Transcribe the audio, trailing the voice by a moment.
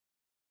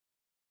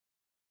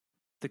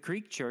The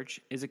Creek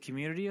Church is a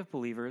community of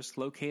believers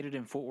located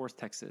in Fort Worth,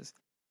 Texas.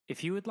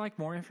 If you would like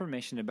more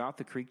information about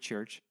the Creek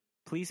Church,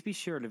 please be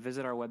sure to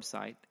visit our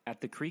website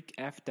at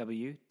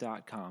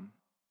thecreekfw.com.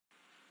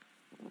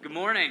 Good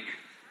morning.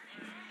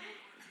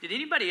 Did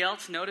anybody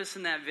else notice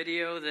in that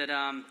video that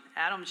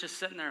Adam's just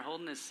sitting there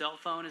holding his cell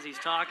phone as he's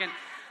talking?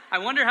 I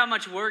wonder how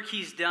much work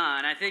he's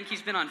done. I think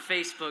he's been on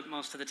Facebook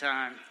most of the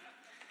time.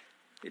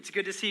 It's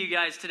good to see you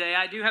guys today.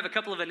 I do have a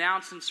couple of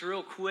announcements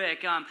real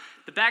quick.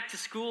 The back to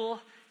school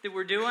that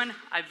we're doing,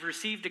 I've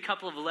received a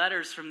couple of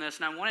letters from this,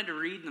 and I wanted to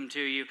read them to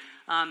you.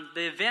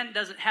 The event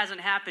hasn't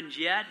happened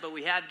yet, but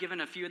we have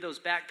given a few of those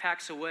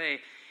backpacks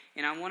away,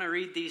 and I want to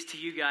read these to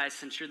you guys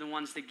since you're the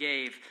ones that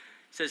gave.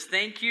 It says,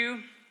 "Thank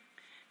you.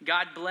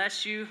 God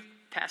bless you,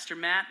 Pastor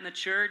Matt and the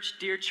church.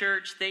 Dear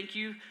church, thank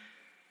you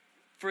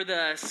for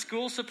the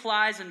school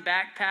supplies and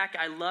backpack.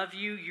 I love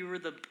you. You were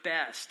the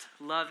best.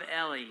 Love,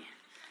 Ellie."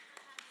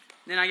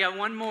 Then I got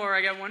one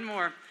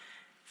more.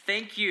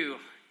 "Thank you.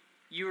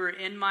 You were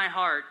in my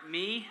heart."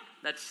 Me?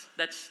 That's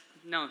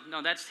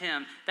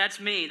him. That's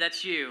me.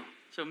 That's you.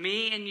 So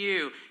me and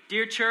you.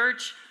 Dear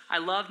church, I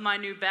love my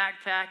new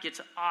backpack. It's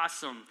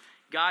awesome.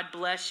 God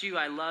bless you.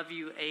 I love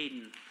you,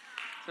 Aiden.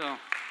 So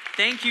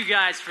thank you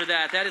guys for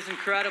that. That is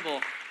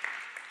incredible.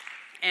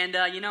 And,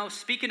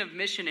 speaking of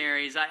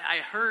missionaries,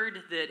 I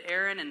heard that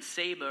Aaron and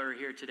Saba are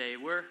here today.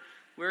 Where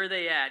are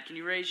they at? Can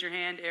you raise your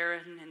hand,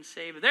 Aaron and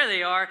Saba? There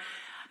they are.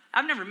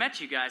 I've never met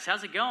you guys.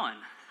 How's it going?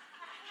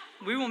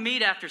 We will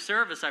meet after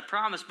service, I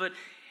promise. But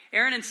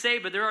Aaron and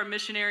Saba, there are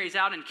missionaries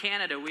out in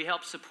Canada. We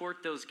help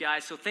support those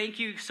guys. So thank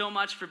you so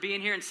much for being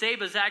here. And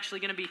Saba's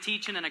actually going to be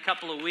teaching in a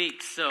couple of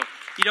weeks. So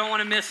you don't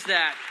want to miss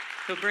that.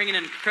 He'll bring an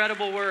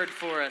incredible word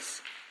for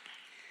us.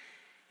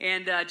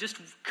 And just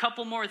a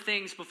couple more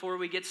things before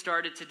we get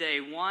started today.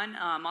 One,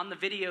 on the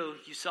video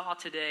you saw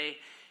today,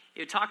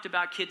 it talked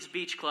about Kids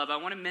Beach Club. I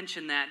want to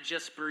mention that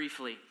just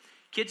briefly.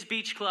 Kids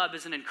Beach Club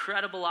is an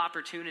incredible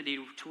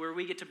opportunity to where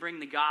we get to bring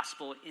the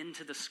gospel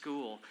into the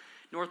school.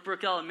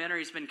 Northbrook Elementary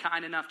has been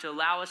kind enough to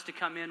allow us to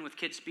come in with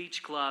Kids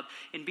Beach Club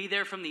and be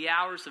there from the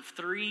hours of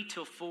 3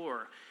 till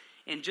 4.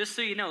 And just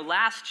so you know,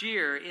 last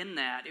year in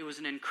that, it was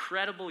an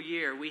incredible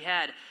year. We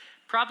had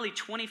probably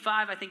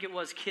 25, I think it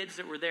was, kids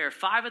that were there.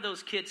 5 of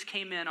those kids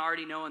came in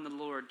already knowing the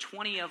Lord.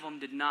 20 of them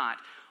did not.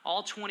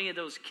 All 20 of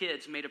those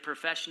kids made a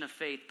profession of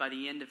faith by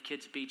the end of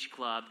Kids Beach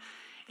Club.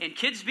 And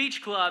Kids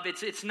Beach Club,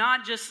 it's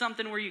not just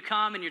something where you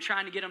come and you're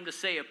trying to get them to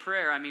say a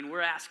prayer. I mean,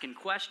 we're asking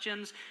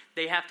questions.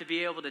 They have to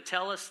be able to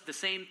tell us the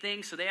same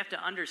thing, so they have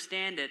to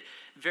understand it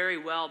very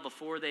well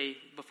before they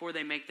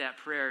make that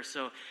prayer.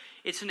 So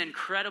it's an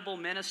incredible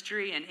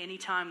ministry, and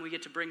anytime we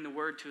get to bring the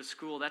word to a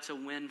school, that's a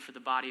win for the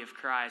body of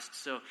Christ.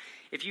 So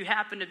if you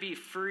happen to be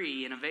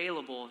free and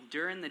available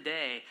during the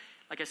day,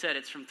 like I said,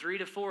 it's from 3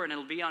 to 4, and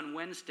it'll be on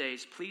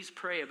Wednesdays. Please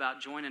pray about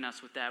joining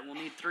us with that. We'll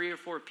need 3 or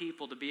 4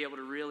 people to be able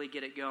to really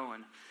get it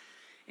going.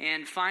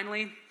 And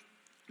finally,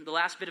 the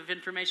last bit of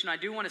information, I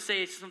do want to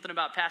say something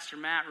about Pastor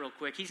Matt real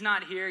quick. He's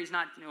not here.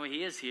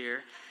 He is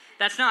here.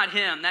 That's not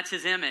him. That's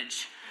his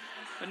image.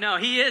 But no,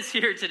 he is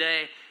here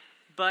today.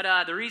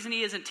 But the reason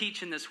he isn't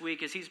teaching this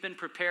week is he's been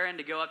preparing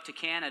to go up to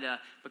Canada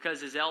because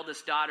his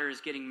eldest daughter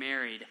is getting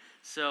married.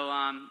 So,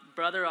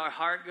 brother, our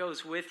heart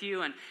goes with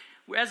you. And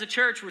as a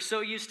church, we're so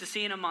used to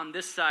seeing him on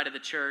this side of the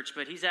church,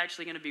 but he's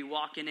actually going to be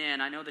walking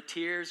in. I know the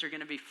tears are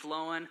going to be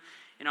flowing,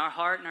 and our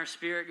heart and our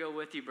spirit go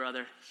with you,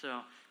 brother. So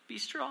be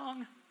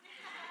strong.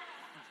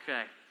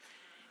 Okay.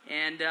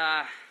 And,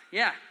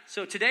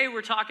 so today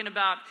we're talking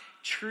about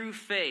true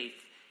faith,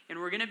 and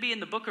we're going to be in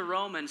the book of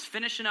Romans,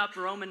 finishing up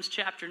Romans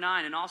chapter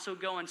 9, and also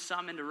going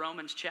some into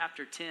Romans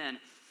chapter 10.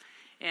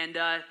 And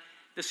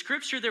the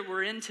scripture that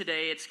we're in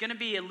today, it's going to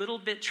be a little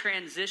bit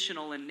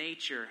transitional in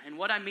nature. And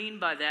what I mean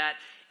by that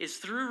is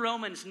through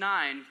Romans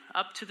 9,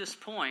 up to this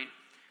point,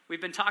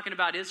 we've been talking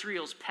about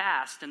Israel's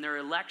past and their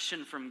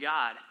election from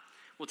God.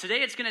 Well,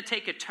 today it's going to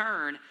take a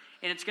turn,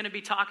 and it's going to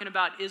be talking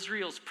about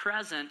Israel's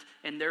present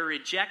and their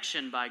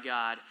rejection by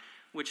God,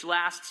 which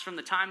lasts from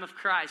the time of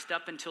Christ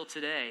up until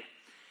today.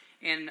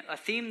 And a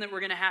theme that we're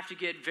going to have to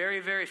get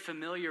very, very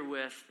familiar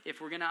with if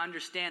we're going to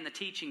understand the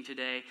teaching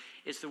today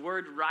is the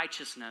word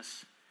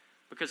righteousness.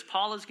 Because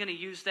Paul is going to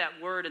use that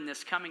word in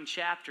this coming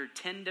chapter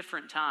 10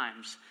 different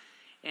times.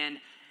 And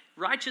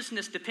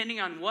righteousness,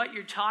 depending on what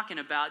you're talking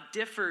about,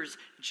 differs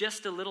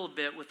just a little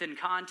bit within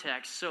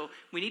context. So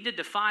we need to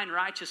define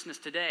righteousness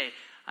today.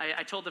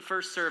 I told the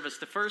first service,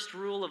 the first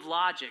rule of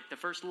logic, the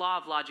first law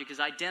of logic is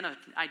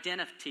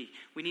identity.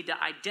 We need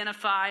to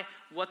identify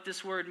what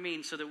this word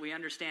means so that we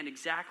understand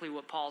exactly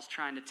what Paul's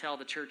trying to tell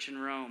the church in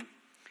Rome.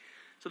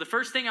 So the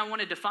first thing I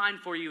want to define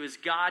for you is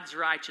God's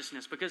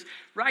righteousness, because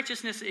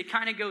righteousness, it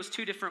kind of goes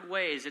 2 different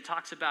ways. It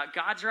talks about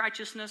God's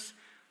righteousness,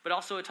 but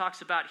also it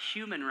talks about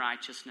human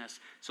righteousness.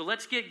 So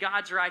let's get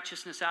God's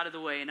righteousness out of the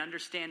way and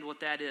understand what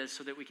that is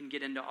so that we can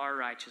get into our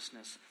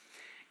righteousness.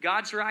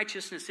 God's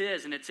righteousness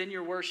is, and it's in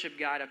your worship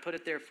guide, I put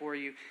it there for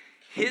you,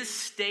 his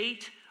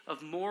state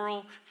of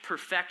moral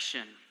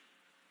perfection.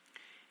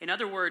 In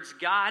other words,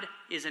 God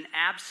is an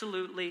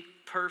absolutely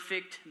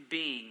perfect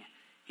being.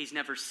 He's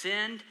never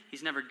sinned.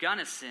 He's never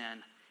gonna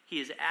sin. He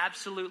is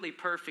absolutely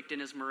perfect in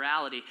his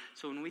morality.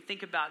 So when we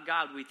think about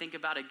God, we think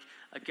about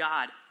a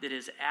God that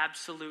is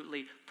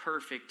absolutely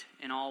perfect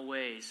in all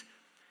ways.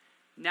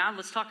 Now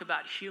let's talk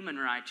about human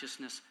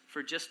righteousness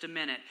for just a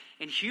minute.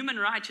 And human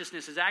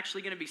righteousness is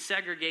actually going to be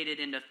segregated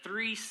into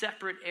 3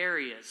 separate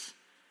areas.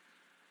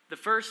 The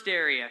first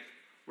area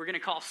we're going to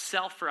call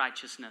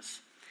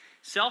self-righteousness.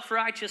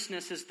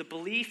 Self-righteousness is the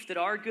belief that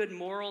our good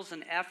morals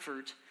and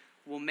effort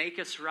will make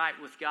us right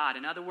with God.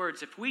 In other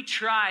words, if we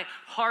try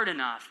hard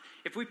enough,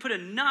 if we put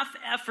enough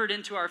effort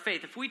into our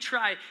faith, if we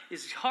try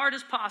as hard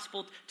as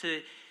possible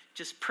to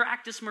just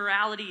practice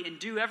morality and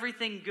do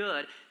everything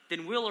good,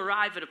 then we'll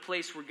arrive at a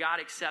place where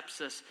God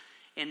accepts us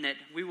and that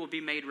we will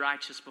be made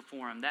righteous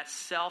before him. That's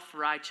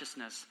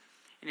self-righteousness.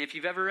 And if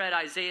you've ever read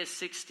Isaiah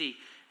 60,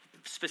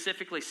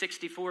 specifically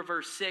 64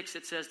 verse 6,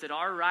 it says that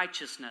our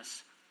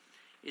righteousness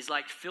is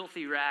like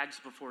filthy rags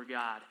before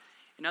God.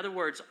 In other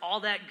words, all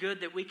that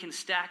good that we can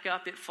stack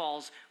up, it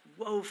falls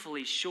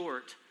woefully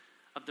short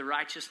of the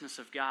righteousness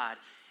of God.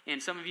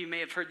 And some of you may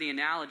have heard the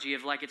analogy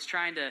of like it's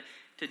trying to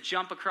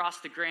jump across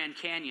the Grand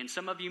Canyon.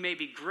 Some of you may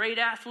be great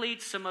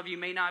athletes, some of you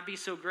may not be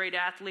so great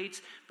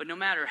athletes, but no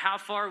matter how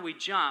far we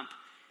jump,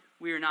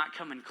 we are not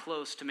coming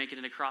close to making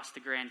it across the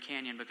Grand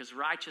Canyon, because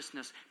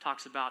righteousness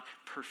talks about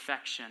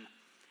perfection.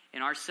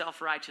 And our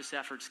self-righteous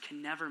efforts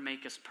can never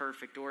make us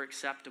perfect or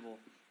acceptable.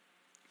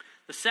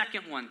 The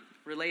second one,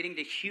 relating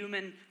to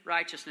human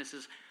righteousness,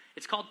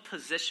 it's called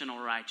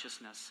positional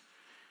righteousness.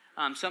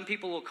 Some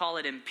people will call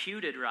it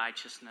imputed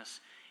righteousness.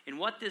 And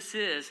what this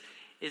is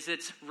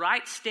it's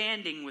right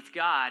standing with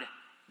God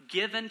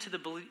given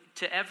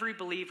to every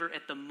believer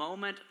at the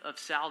moment of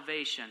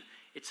salvation.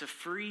 It's a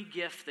free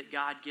gift that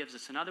God gives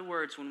us. In other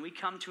words, when we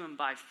come to him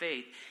by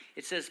faith,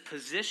 it says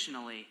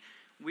positionally,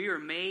 we are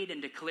made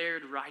and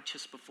declared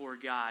righteous before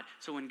God.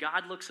 So when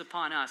God looks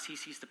upon us, he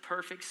sees the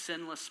perfect,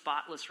 sinless,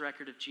 spotless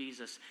record of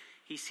Jesus.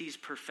 He sees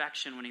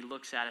perfection when he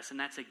looks at us, and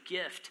that's a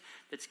gift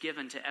that's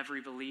given to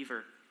every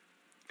believer.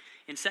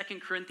 In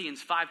 2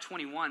 Corinthians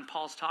 5:21,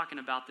 Paul's talking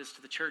about this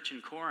to the church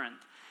in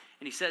Corinth,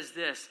 and he says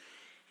this.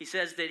 He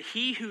says that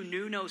he who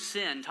knew no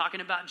sin,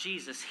 talking about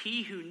Jesus,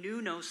 he who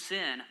knew no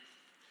sin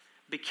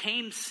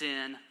became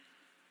sin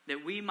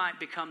that we might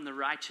become the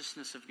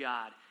righteousness of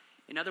God.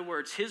 In other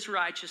words, his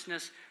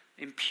righteousness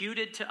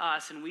imputed to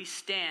us, and we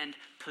stand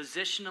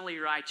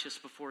positionally righteous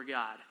before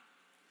God.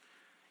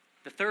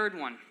 The third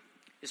one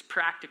is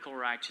practical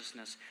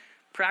righteousness.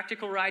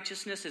 Practical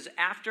righteousness is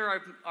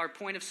after our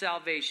point of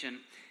salvation.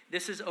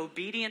 This is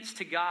obedience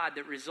to God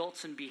that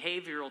results in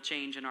behavioral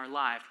change in our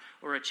life,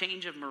 or a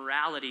change of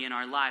morality in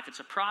our life. It's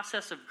a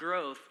process of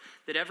growth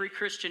that every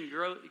Christian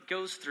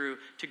goes through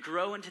to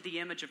grow into the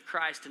image of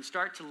Christ and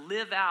start to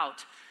live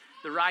out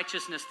the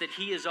righteousness that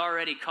he has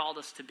already called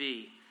us to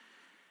be.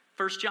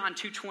 1 John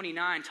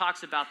 2:29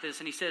 talks about this,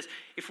 and he says,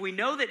 if we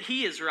know that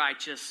he is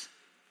righteous,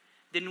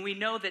 then we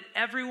know that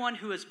everyone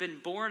who has been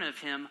born of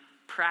him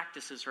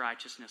practices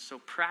righteousness. So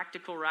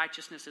practical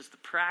righteousness is the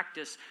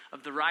practice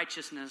of the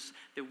righteousness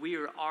that we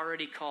are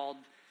already called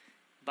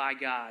by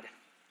God.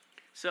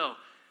 So,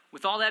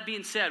 with all that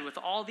being said, with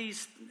all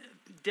these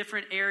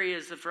different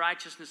areas of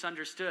righteousness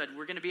understood,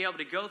 we're going to be able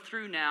to go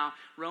through now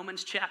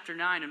Romans chapter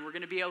 9, and we're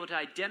going to be able to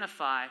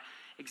identify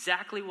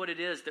exactly what it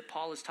is that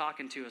Paul is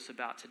talking to us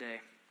about today.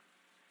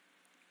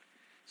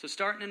 So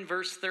starting in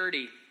verse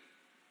 30.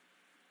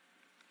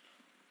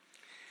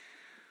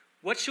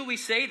 What shall we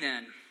say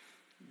then?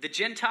 The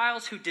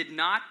Gentiles who did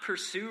not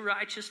pursue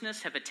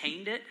righteousness have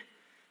attained it,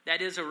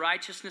 that is, a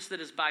righteousness that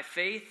is by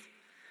faith.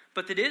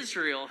 But that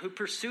Israel, who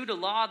pursued a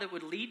law that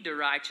would lead to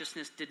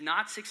righteousness, did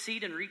not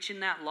succeed in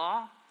reaching that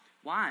law.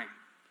 Why?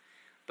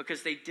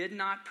 Because they did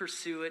not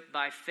pursue it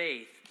by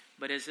faith,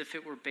 but as if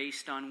it were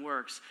based on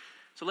works.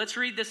 So let's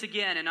read this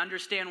again and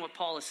understand what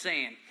Paul is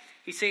saying.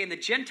 He's saying the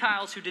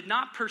Gentiles who did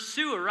not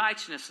pursue a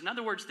righteousness, in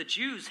other words, the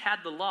Jews had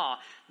the law.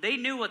 They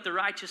knew what the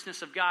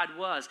righteousness of God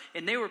was,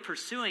 and they were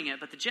pursuing it,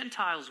 but the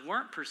Gentiles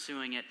weren't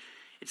pursuing it.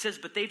 It says,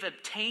 but they've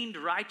obtained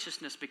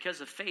righteousness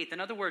because of faith. In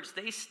other words,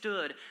 they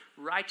stood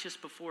righteous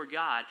before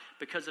God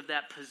because of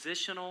that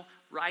positional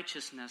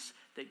righteousness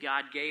that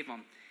God gave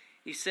them.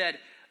 He said,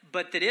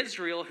 but that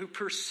Israel, who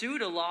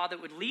pursued a law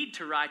that would lead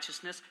to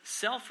righteousness,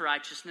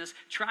 self-righteousness,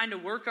 trying to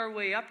work our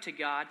way up to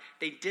God,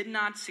 they did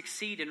not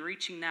succeed in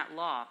reaching that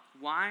law.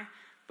 Why?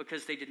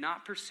 Because they did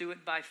not pursue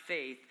it by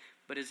faith,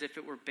 but as if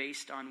it were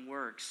based on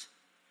works.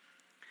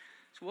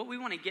 So what we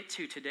want to get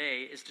to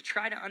today is to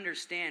try to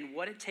understand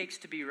what it takes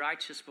to be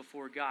righteous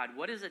before God.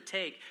 What does it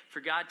take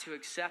for God to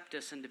accept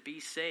us and to be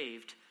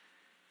saved?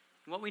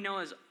 And what we know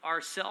is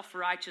our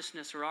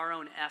self-righteousness or our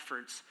own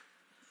efforts,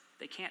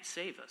 they can't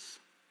save us.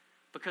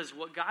 Because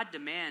what God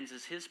demands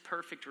is his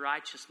perfect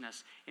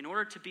righteousness. In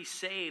order to be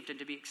saved and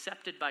to be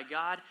accepted by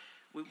God,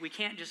 we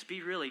can't just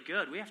be really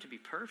good. We have to be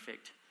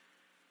perfect.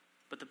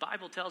 But the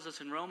Bible tells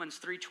us in Romans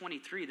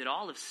 3:23 that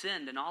all have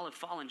sinned and all have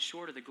fallen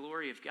short of the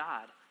glory of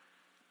God.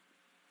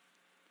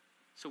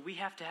 So we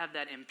have to have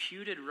that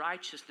imputed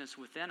righteousness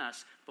within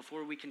us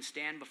before we can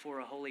stand before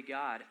a holy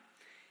God.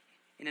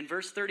 And in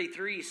verse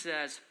 33 he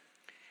says,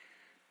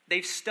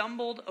 they've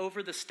stumbled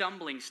over the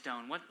stumbling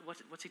stone.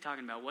 What's he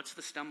talking about? What's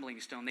the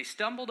stumbling stone? They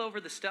stumbled over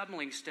the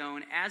stumbling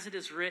stone, as it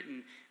is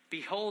written,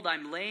 behold,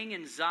 I'm laying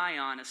in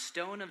Zion a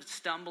stone of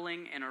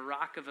stumbling and a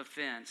rock of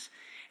offense.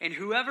 And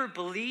whoever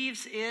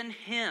believes in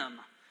him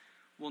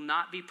will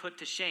not be put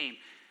to shame.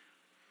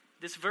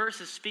 This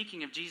verse is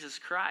speaking of Jesus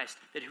Christ,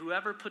 that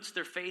whoever puts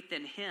their faith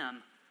in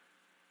him,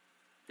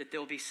 that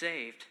they'll be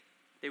saved.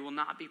 They will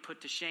not be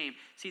put to shame.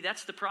 See,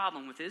 that's the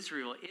problem with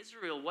Israel.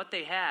 Israel, what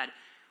they had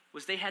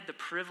was they had the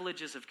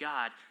privileges of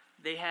God.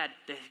 They had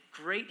the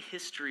great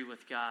history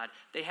with God.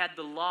 They had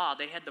the law.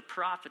 They had the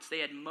prophets. They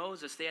had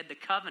Moses. They had the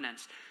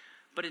covenants.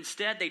 But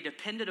instead, they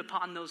depended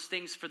upon those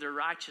things for their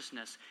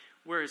righteousness.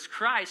 Whereas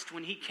Christ,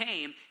 when he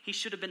came, he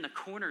should have been the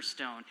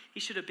cornerstone.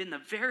 He should have been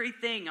the very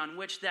thing on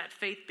which that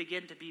faith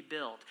began to be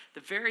built,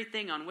 the very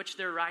thing on which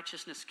their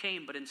righteousness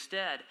came. But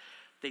instead,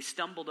 they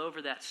stumbled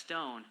over that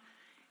stone.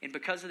 And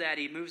because of that,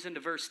 he moves into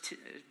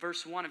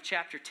verse 1 of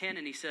chapter 10,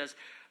 and he says,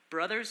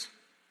 brothers,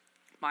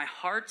 my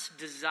heart's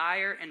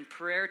desire and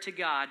prayer to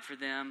God for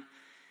them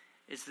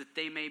is that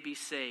they may be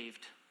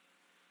saved.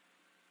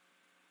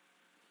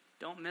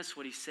 Don't miss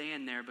what he's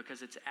saying there,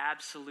 because it's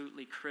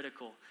absolutely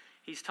critical.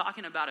 He's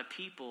talking about a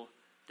people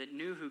that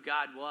knew who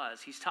God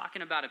was. He's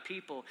talking about a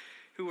people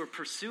who were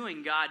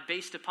pursuing God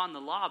based upon the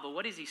law. But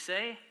what does he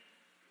say?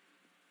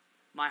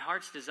 My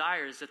heart's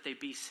desire is that they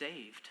be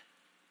saved.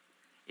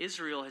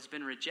 Israel has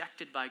been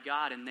rejected by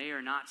God, and they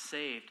are not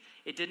saved.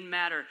 It didn't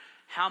matter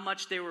how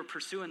much they were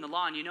pursuing the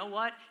law. And you know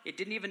what? It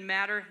didn't even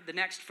matter. The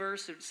next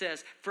verse, it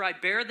says, for I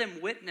bear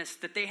them witness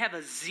that they have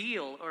a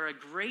zeal or a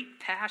great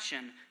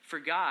passion for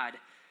God,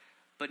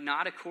 but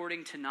not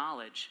according to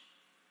knowledge.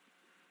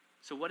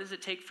 So what does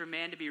it take for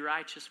man to be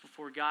righteous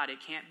before God? It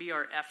can't be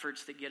our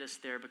efforts that get us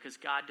there, because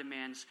God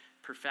demands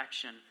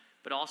perfection.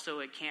 But also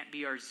it can't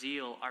be our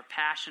zeal, our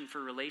passion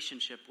for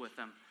relationship with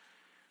him.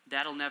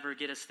 That'll never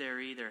get us there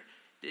either.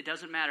 It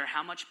doesn't matter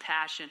how much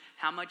passion,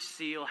 how much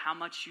zeal, how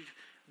much you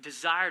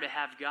desire to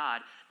have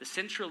God. The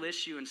central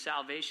issue in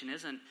salvation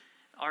isn't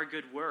our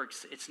good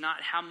works. It's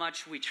not how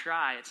much we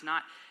try. It's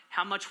not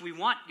how much we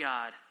want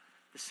God.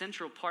 The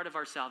central part of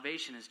our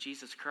salvation is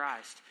Jesus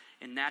Christ.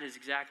 And that is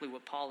exactly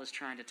what Paul is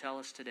trying to tell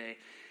us today.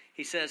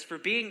 He says, for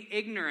being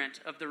ignorant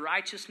of the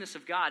righteousness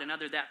of God, and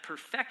under that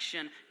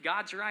perfection,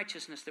 God's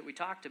righteousness that we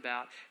talked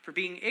about, for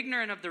being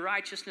ignorant of the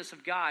righteousness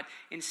of God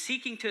and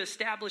seeking to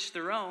establish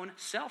their own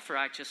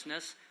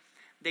self-righteousness,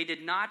 they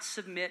did not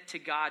submit to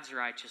God's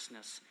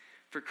righteousness.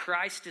 For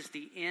Christ is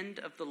the end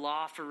of the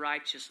law for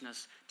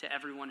righteousness to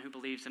everyone who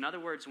believes. In other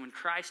words, when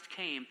Christ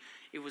came,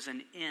 it was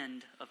an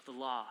end of the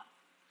law.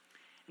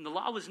 And the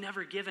law was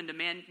never given to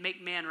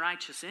make man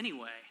righteous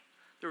anyway.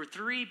 There were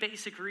three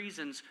basic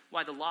reasons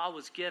why the law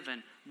was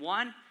given.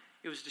 One,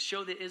 it was to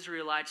show the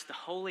Israelites the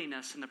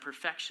holiness and the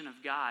perfection of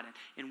God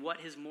and what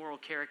his moral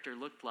character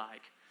looked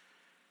like.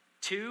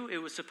 Two, it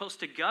was supposed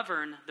to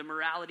govern the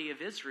morality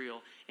of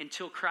Israel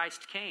until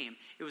Christ came.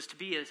 It was to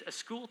be a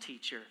school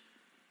teacher.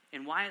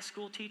 And why a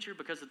school teacher?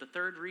 Because of the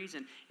third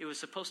reason, it was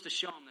supposed to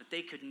show them that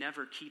they could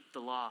never keep the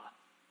law,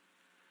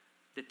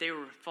 that they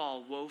would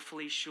fall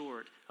woefully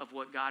short of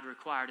what God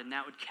required, and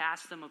that would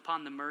cast them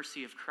upon the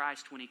mercy of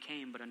Christ when he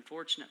came. But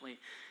unfortunately,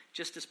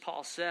 just as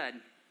Paul said,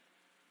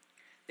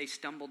 they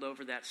stumbled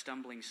over that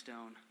stumbling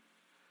stone.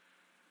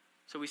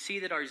 So we see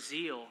that our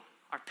zeal,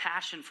 our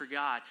passion for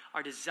God,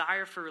 our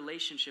desire for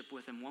relationship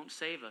with him won't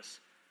save us.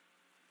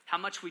 How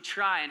much we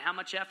try and how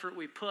much effort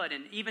we put,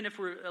 and even if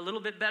we're a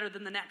little bit better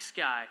than the next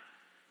guy,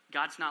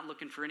 God's not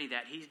looking for any of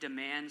that. He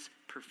demands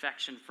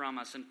perfection from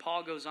us. And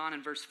Paul goes on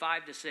in verse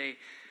 5 to say,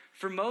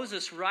 for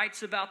Moses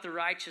writes about the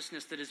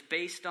righteousness that is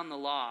based on the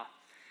law,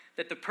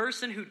 that the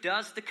person who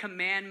does the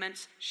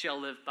commandments shall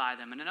live by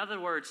them. And in other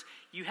words,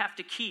 you have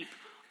to keep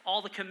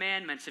all the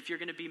commandments if you're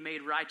going to be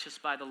made righteous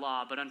by the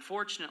law. But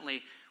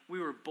unfortunately, we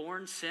were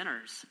born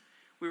sinners.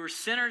 We were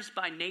sinners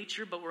by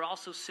nature, but we're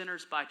also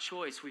sinners by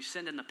choice. We've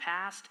sinned in the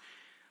past.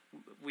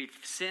 We've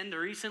sinned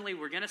recently.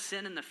 We're going to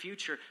sin in the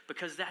future,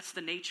 because that's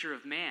the nature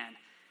of man.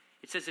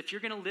 It says if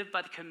you're going to live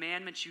by the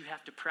commandments, you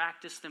have to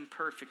practice them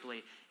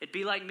perfectly. It'd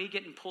be like me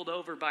getting pulled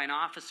over by an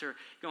officer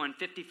going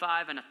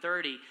 55 and a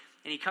 30,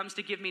 and he comes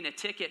to give me a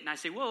ticket, and I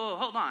say, whoa,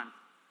 hold on.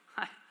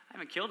 I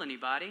haven't killed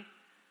anybody.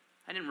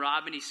 I didn't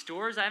rob any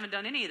stores. I haven't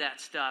done any of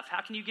that stuff.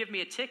 How can you give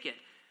me a ticket?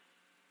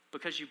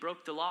 Because you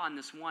broke the law in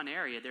this one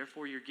area,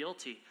 therefore you're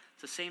guilty.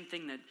 It's the same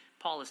thing that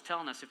Paul is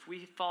telling us. If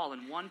we fall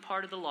in one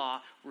part of the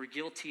law, we're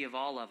guilty of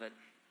all of it.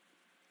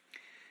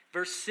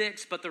 Verse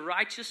 6, but the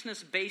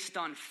righteousness based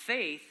on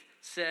faith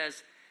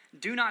says,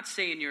 do not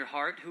say in your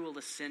heart, who will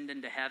ascend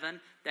into heaven,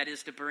 that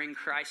is to bring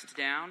Christ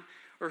down,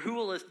 or who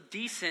will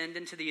descend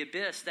into the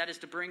abyss, that is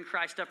to bring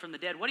Christ up from the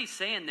dead. What he's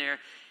saying there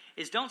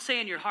is, don't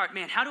say in your heart,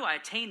 man, how do I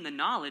attain the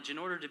knowledge in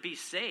order to be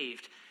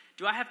saved?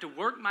 Do I have to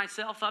work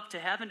myself up to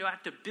heaven? Do I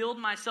have to build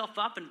myself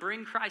up and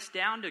bring Christ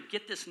down to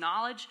get this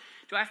knowledge?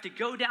 Do I have to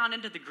go down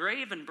into the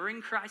grave and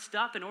bring Christ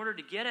up in order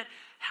to get it?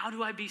 How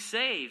do I be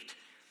saved?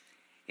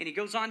 And he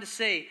goes on to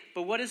say,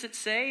 but what does it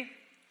say?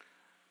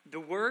 The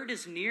word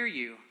is near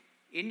you,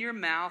 in your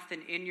mouth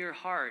and in your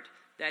heart.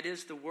 That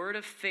is the word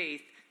of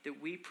faith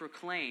that we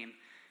proclaim.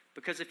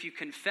 Because if you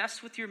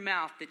confess with your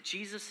mouth that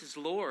Jesus is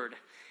Lord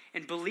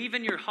and believe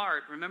in your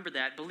heart, remember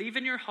that, believe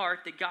in your heart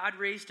that God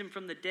raised him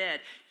from the dead,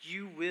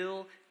 you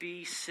will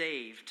be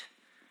saved.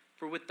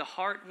 For with the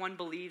heart one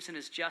believes and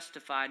is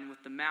justified, and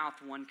with the mouth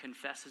one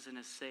confesses and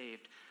is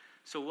saved.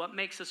 So what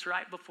makes us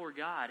right before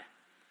God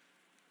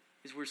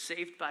is we're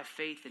saved by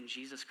faith in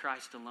Jesus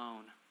Christ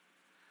alone.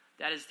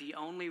 That is the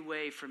only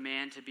way for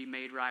man to be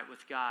made right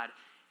with God.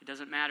 It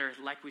doesn't matter,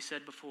 like we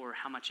said before,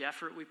 how much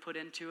effort we put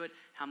into it,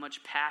 how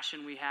much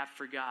passion we have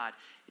for God.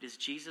 It is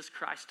Jesus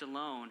Christ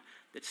alone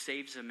that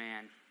saves a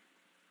man.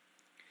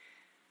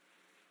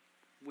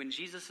 When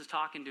Jesus is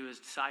talking to his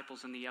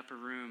disciples in the upper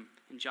room,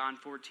 in John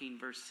 14,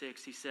 verse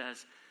 6, he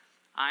says,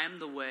 I am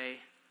the way,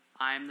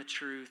 I am the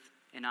truth,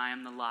 and I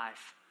am the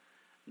life.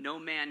 No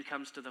man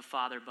comes to the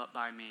Father but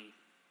by me.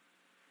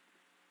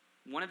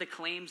 One of the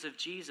claims of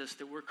Jesus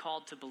that we're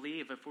called to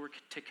believe if we're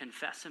to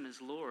confess him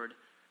as Lord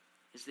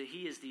is that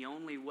he is the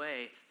only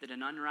way that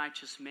an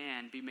unrighteous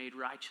man be made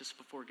righteous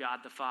before God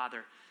the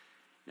Father.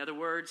 In other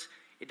words,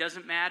 it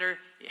doesn't matter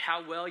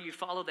how well you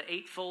follow the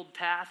eightfold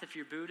path if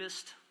you're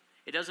Buddhist.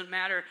 It doesn't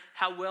matter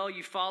how well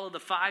you follow the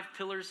 5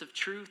 pillars of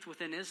truth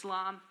within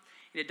Islam.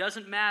 And it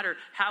doesn't matter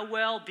how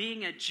well,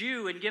 being a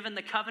Jew and given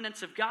the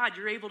covenants of God,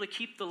 you're able to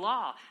keep the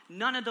law.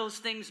 None of those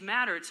things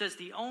matter. It says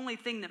the only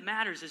thing that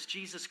matters is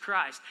Jesus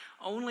Christ.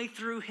 Only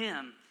through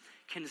him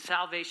can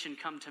salvation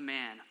come to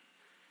man.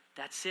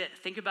 That's it.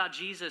 Think about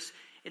Jesus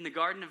in the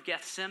Garden of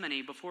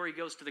Gethsemane before he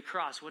goes to the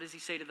cross. What does he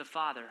say to the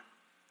Father?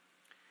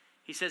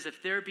 He says,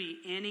 if there be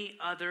any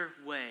other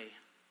way,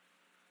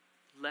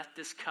 let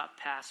this cup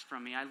pass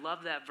from me. I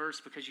love that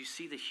verse because you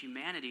see the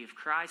humanity of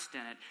Christ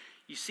in it.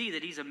 You see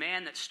that he's a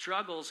man that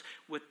struggles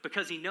with,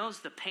 because he knows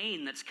the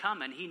pain that's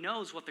coming. He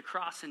knows what the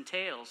cross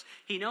entails.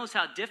 He knows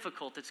how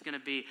difficult it's going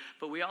to be.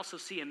 But we also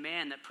see a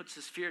man that puts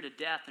his fear to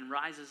death and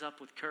rises up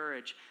with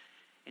courage.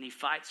 And he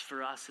fights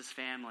for us, his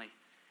family.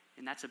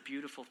 And that's a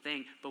beautiful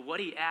thing. But what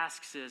he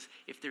asks is,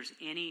 if there's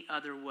any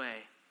other way,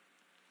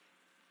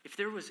 if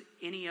there was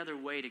any other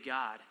way to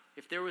God,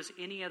 if there was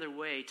any other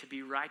way to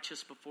be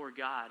righteous before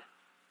God,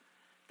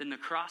 then the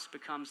cross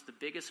becomes the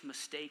biggest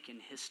mistake in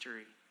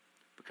history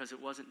because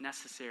it wasn't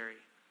necessary.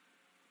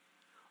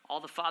 All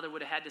the Father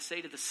would have had to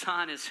say to the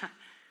Son is,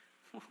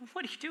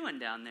 what are you doing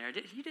down there?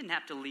 You didn't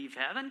have to leave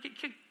heaven.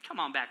 Come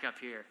on back up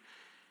here.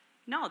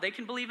 No, they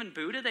can believe in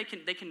Buddha. They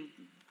can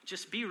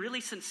just be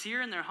really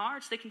sincere in their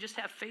hearts. They can just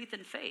have faith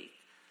in faith.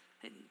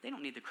 They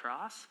don't need the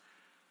cross.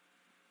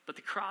 But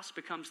the cross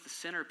becomes the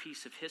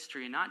centerpiece of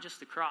history, and not just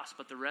the cross,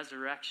 but the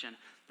resurrection,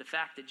 the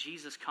fact that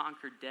Jesus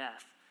conquered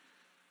death.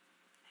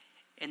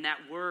 And that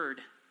word,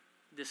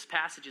 this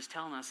passage is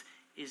telling us,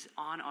 is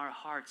on our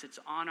hearts. It's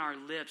on our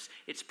lips.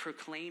 It's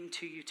proclaimed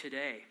to you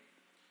today.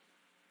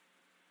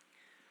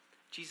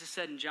 Jesus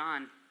said in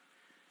John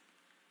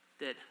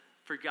that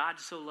for God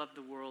so loved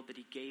the world that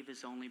he gave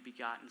his only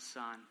begotten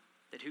Son,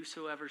 that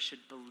whosoever should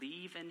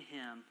believe in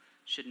him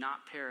should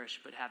not perish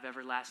but have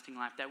everlasting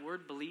life. That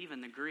word believe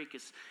in the Greek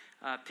is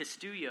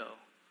pisteuo.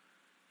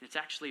 It's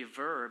actually a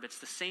verb. It's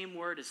the same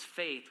word as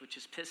faith, which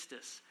is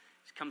pistis.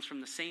 It comes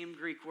from the same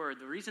Greek word.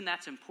 The reason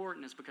that's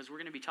important is because we're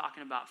going to be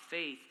talking about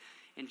faith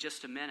in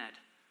just a minute.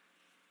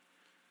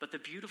 But the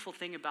beautiful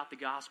thing about the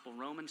gospel,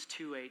 Romans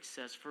 2:8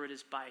 says, for it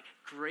is by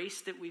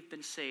grace that we've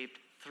been saved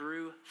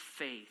through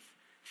faith.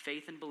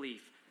 Faith and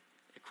belief,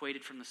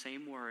 equated from the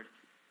same word.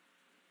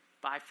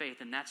 By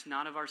faith, and that's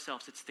not of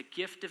ourselves. It's the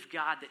gift of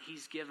God that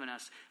he's given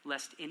us,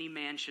 lest any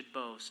man should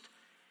boast.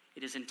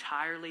 It is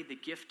entirely the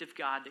gift of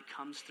God that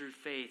comes through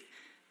faith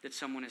that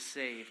someone is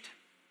saved.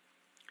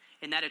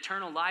 And that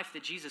eternal life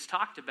that Jesus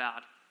talked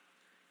about,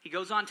 he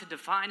goes on to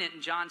define it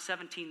in John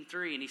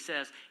 17:3, and he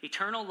says,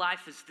 eternal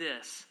life is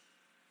this.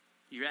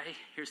 You ready?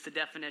 Here's the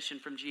definition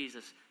from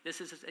Jesus. This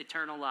is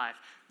eternal life,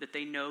 that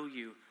they know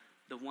you,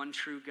 the one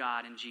true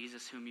God, and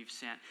Jesus whom you've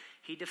sent.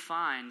 He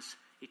defines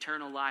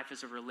eternal life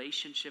is a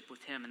relationship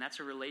with him, and that's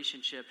a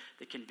relationship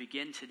that can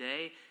begin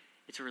today.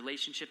 It's a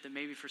relationship that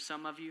maybe for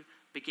some of you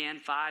began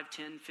 5,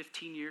 10,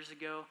 15 years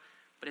ago,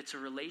 but it's a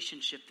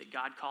relationship that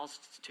God calls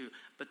us to.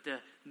 But the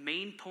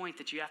main point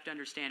that you have to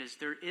understand is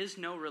there is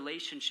no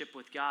relationship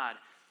with God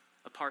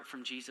apart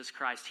from Jesus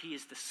Christ. He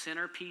is the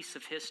centerpiece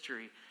of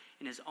history,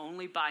 and it is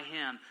only by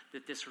him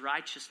that this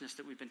righteousness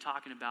that we've been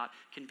talking about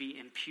can be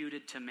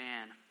imputed to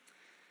man.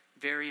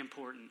 Very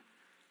important.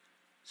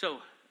 So,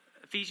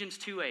 Ephesians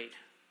 2:8.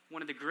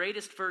 One of the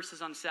greatest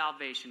verses on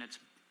salvation. It's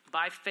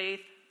by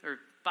faith, or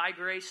by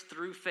grace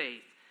through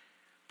faith.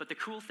 But the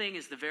cool thing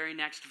is the very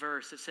next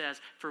verse. It says,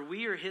 for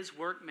we are his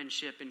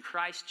workmanship in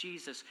Christ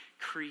Jesus,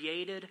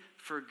 created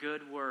for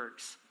good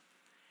works.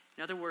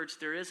 In other words,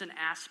 there is an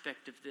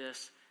aspect of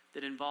this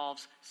that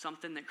involves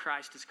something that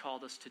Christ has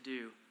called us to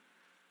do.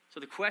 So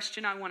the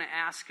question I want to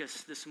ask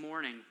us this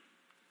morning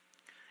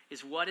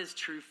is, what is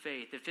true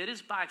faith? If it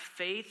is by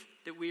faith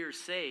that we are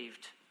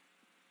saved,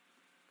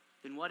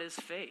 then what is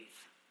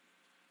faith?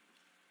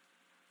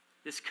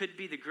 This could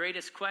be the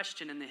greatest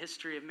question in the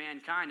history of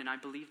mankind, and I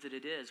believe that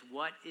it is.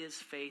 What is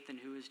faith and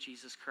who is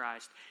Jesus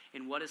Christ?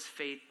 And what does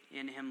faith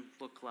in him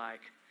look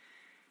like?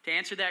 To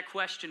answer that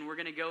question, we're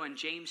going to go in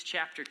James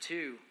chapter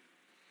 2.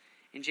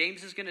 And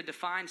James is going to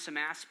define some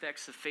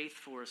aspects of faith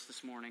for us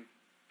this morning.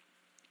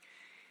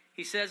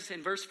 He says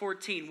in verse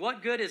 14,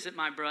 "What good is it,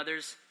 my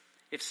brothers,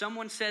 if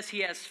someone says he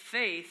has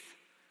faith,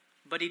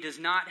 but he does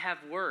not have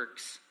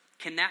works?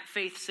 Can that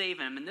faith save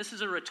him?" And this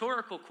is a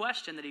rhetorical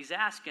question that he's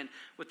asking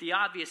with the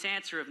obvious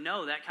answer of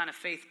no, that kind of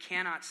faith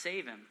cannot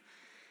save him.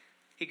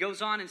 He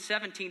goes on in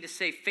 17 to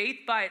say,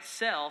 "Faith by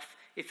itself,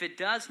 if it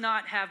does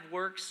not have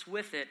works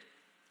with it,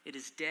 it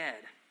is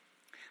dead.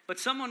 But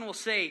someone will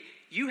say,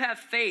 'You have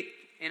faith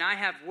and I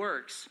have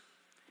works.'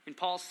 And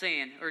Paul's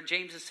saying, or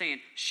James is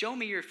saying, 'Show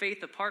me your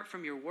faith apart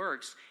from your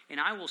works, and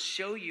I will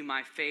show you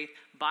my faith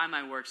by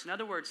my works.'" In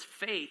other words,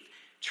 faith,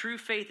 true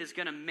faith, is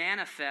going to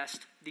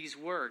manifest these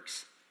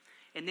works.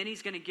 And then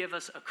he's going to give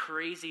us a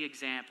crazy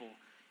example.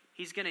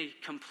 He's going to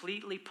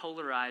completely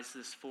polarize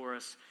this for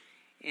us.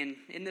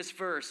 In this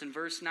verse, in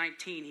verse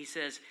 19, he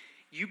says,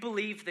 "You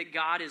believe that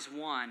God is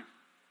one,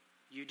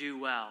 you do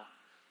well."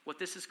 What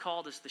this is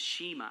called is the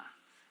Shema.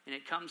 And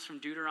it comes from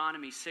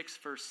Deuteronomy 6,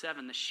 verse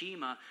 7. The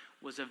Shema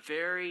was a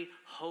very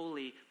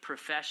holy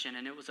profession,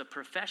 and it was a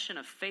profession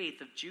of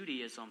faith of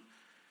Judaism.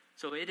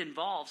 So it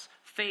involves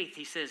faith.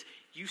 He says,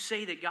 you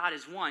say that God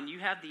is one. You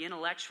have the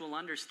intellectual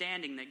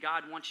understanding that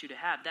God wants you to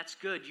have. That's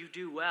good. You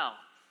do well.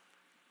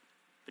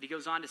 But he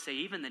goes on to say,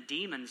 even the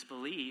demons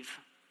believe,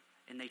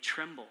 and they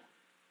tremble.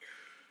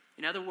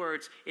 In other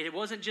words, it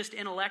wasn't just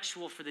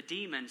intellectual for the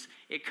demons.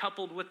 It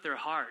coupled with their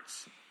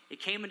hearts. It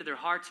came into their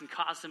hearts and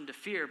caused them to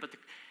fear. But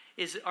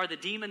are the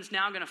demons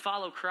now going to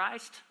follow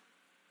Christ?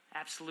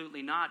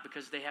 Absolutely not,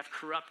 because they have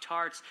corrupt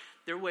hearts.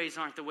 Their ways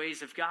aren't the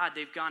ways of God.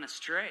 They've gone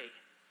astray.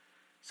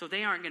 So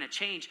they aren't going to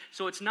change.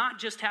 So it's not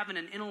just having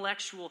an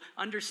intellectual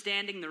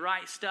understanding the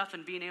right stuff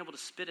and being able to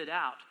spit it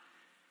out.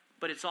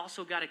 But it's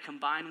also got to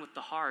combine with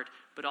the heart.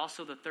 But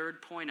also the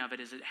third point of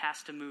it is it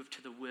has to move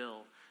to the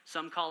will.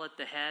 Some call it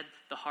the head,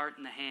 the heart,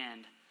 and the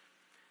hand.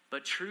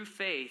 But true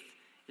faith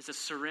is a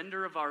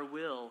surrender of our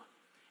will,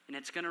 and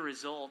it's going to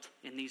result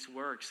in these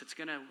works. It's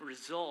going to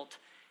result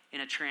in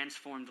a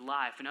transformed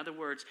life. In other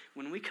words,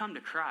 when we come to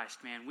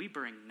Christ, man, we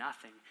bring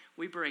nothing.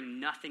 We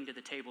bring nothing to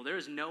the table. There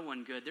is no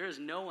one good. There is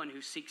no one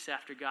who seeks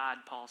after God,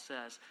 Paul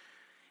says.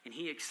 And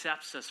he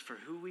accepts us for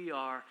who we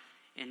are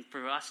and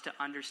for us to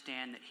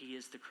understand that he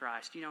is the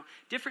Christ. You know,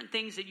 different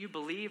things that you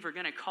believe are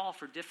going to call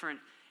for different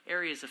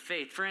areas of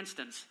faith. For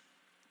instance,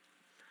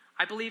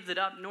 I believe that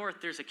up north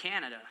there's a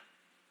Canada,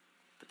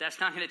 but that's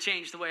not going to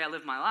change the way I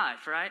live my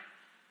life, right?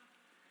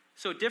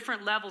 So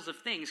different levels of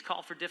things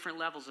call for different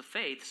levels of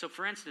faith. So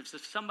for instance,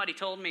 if somebody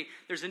told me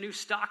there's a new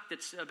stock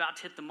that's about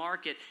to hit the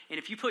market, and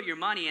if you put your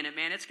money in it,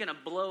 man, it's going to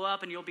blow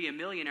up and you'll be a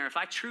millionaire. If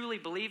I truly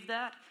believe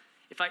that,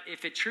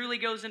 if it truly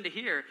goes into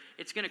here,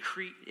 it's going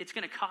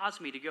to cause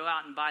me to go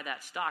out and buy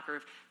that stock. Or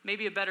if,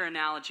 maybe a better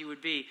analogy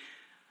would be,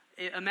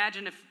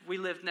 imagine if we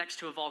lived next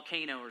to a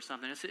volcano or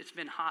something. It's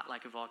been hot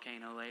like a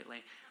volcano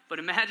lately. But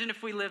imagine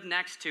if we lived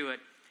next to it,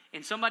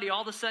 and somebody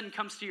all of a sudden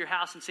comes to your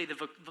house and say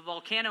the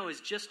volcano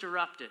has just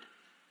erupted,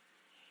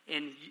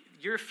 and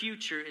your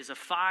future is a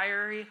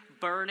fiery,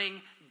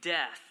 burning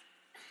death.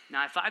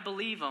 Now, if I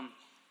believe them,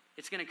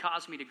 it's going to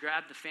cause me to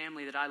grab the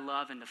family that I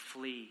love and to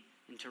flee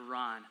and to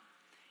run.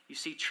 You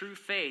see, true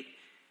faith,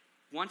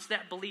 once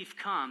that belief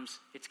comes,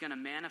 it's going to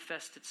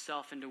manifest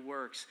itself into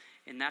works,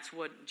 and that's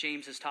what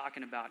James is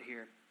talking about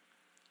here.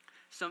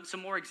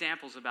 Some more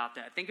examples about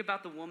that. Think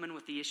about the woman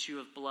with the issue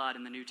of blood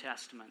in the New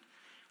Testament.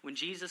 When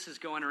Jesus is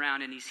going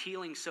around and he's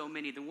healing so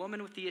many, the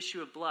woman with the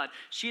issue of blood,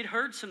 she had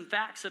heard some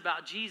facts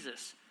about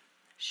Jesus.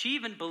 She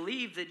even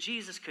believed that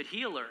Jesus could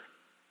heal her.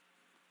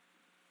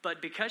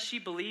 But because she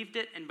believed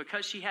it and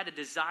because she had a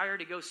desire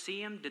to go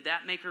see him, did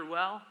that make her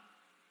well?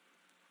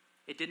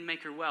 It didn't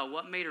make her well.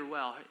 What made her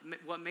well?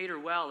 What made her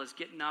well is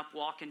getting up,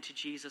 walking to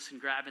Jesus, and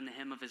grabbing the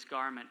hem of his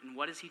garment. And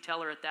what does he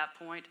tell her at that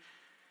point?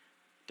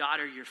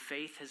 Daughter, your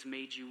faith has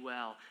made you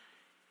well.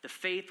 The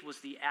faith was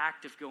the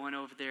act of going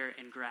over there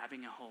and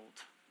grabbing a hold.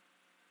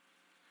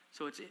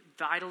 So it's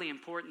vitally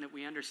important that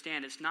we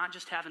understand it's not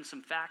just having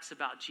some facts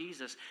about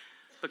Jesus,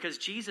 because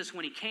Jesus,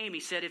 when he came, he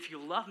said, if you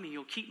love me,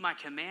 you'll keep my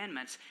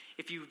commandments.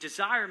 If you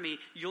desire me,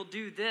 you'll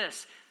do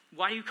this.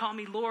 Why do you call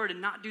me Lord and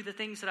not do the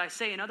things that I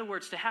say? In other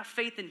words, to have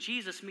faith in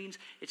Jesus means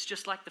it's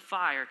just like the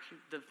fire,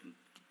 the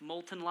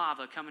molten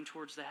lava coming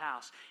towards the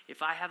house.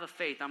 If I have a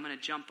faith, I'm going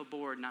to jump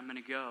aboard and I'm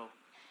going to go.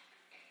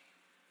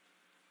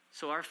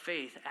 So our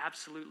faith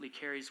absolutely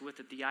carries with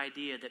it the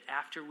idea that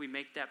after we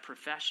make that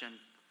profession,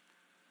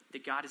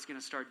 that God is going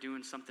to start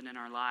doing something in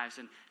our lives.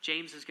 And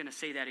James is going to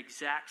say that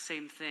exact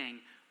same thing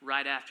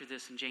right after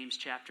this in James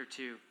chapter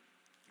 2.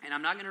 And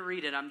I'm not going to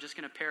read it. I'm just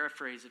going to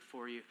paraphrase it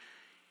for you.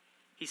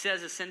 He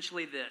says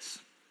essentially this.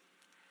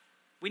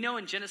 We know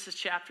in Genesis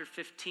chapter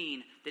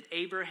 15 that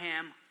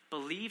Abraham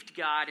believed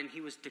God and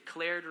he was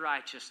declared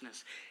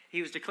righteousness.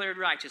 He was declared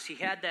righteous. He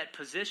had that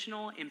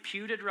positional,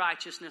 imputed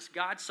righteousness.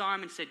 God saw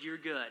him and said, you're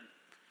good.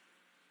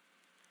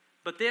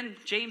 But then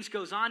James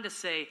goes on to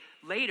say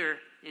later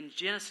in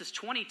Genesis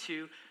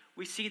 22,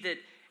 we see that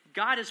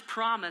God has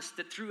promised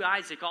that through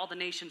Isaac all the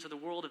nations of the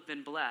world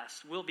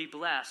will be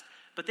blessed.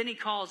 But then he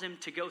calls him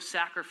to go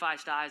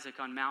sacrifice Isaac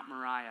on Mount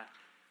Moriah.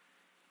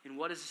 And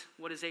what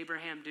does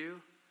Abraham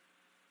do?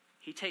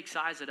 He takes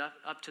Isaac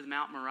up to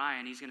Mount Moriah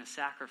and he's going to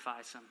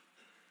sacrifice him.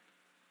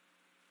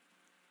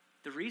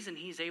 The reason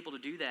he's able to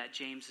do that,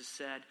 James has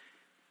said,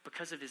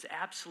 because of his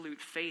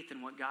absolute faith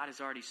in what God has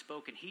already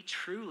spoken. He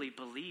truly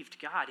believed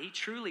God. He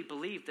truly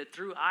believed that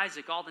through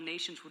Isaac all the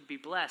nations would be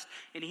blessed.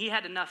 And he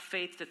had enough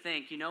faith to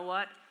think, you know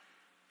what?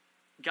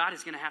 God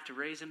is going to have to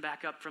raise him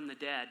back up from the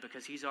dead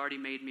because he's already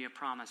made me a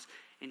promise.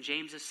 And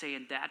James is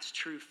saying that's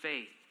true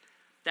faith.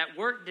 That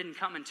work didn't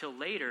come until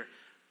later,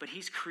 but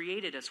he's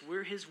created us.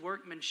 We're his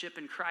workmanship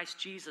in Christ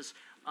Jesus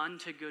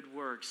unto good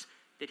works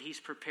that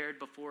he's prepared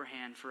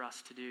beforehand for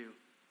us to do.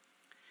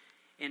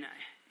 And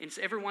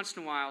every once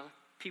in a while,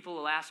 people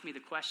will ask me the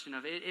question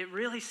of, it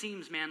really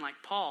seems, man, like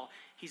Paul,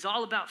 he's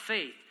all about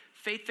faith.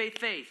 Faith, faith,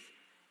 faith.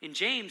 In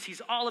James,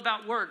 he's all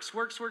about works.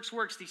 Works, works,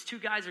 works. These two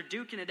guys are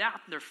duking it out,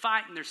 and they're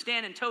fighting, they're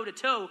standing toe to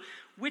toe.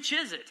 Which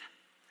is it?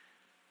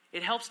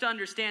 It helps to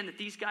understand that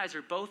these guys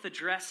are both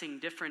addressing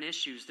different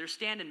issues. They're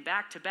standing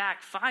back to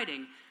back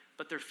fighting,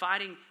 but they're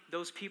fighting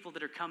those people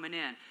that are coming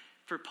in.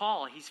 For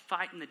Paul, he's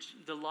fighting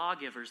the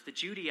lawgivers, the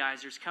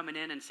Judaizers coming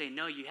in and saying,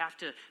 no, you have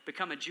to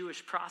become a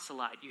Jewish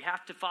proselyte. You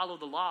have to follow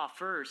the law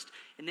first,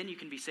 and then you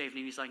can be saved.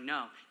 And he's like,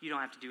 no, you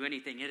don't have to do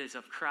anything. It is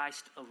of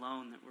Christ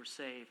alone that we're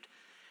saved.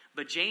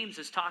 But James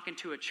is talking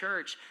to a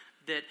church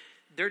that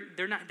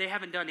they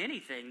haven't done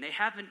anything. They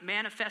haven't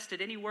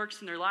manifested any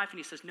works in their life. And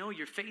he says, no,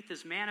 your faith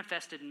is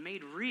manifested and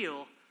made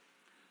real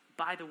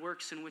by the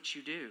works in which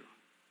you do.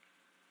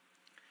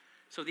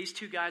 So these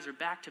two guys are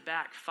back to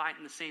back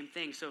fighting the same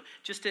thing. So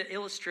just to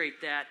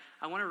illustrate that,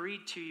 I want to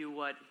read to you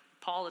what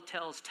Paul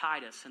tells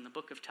Titus in the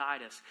book of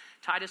Titus.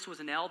 Titus was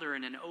an elder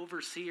and an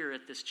overseer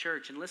at this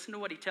church. And listen to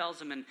what he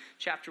tells him in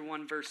chapter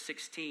 1, verse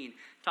 16,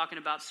 talking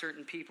about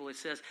certain people. It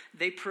says,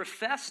 they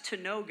profess to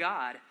know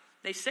God.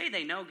 They say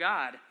they know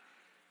God,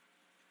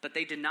 but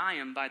they deny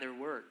him by their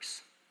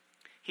works.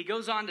 He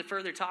goes on to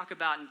further talk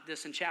about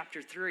this in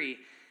chapter 3,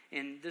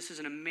 and this is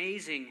an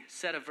amazing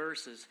set of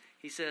verses.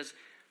 He says,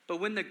 but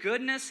when the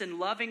goodness and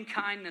loving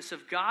kindness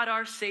of God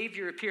our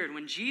Savior appeared,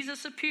 when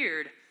Jesus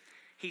appeared,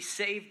 he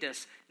saved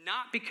us,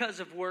 not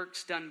because of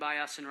works done by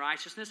us in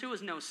righteousness. There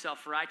was no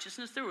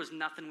self-righteousness. There was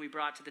nothing we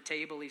brought to the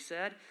table, he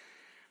said.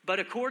 But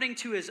according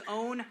to his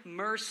own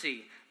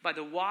mercy, by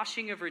the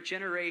washing of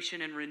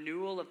regeneration and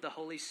renewal of the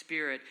Holy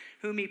Spirit,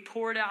 whom he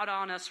poured out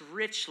on us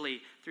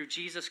richly through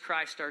Jesus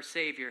Christ our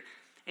Savior.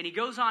 And he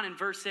goes on in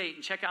verse 8,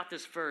 and check out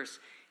this verse.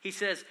 He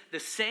says, the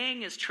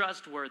saying is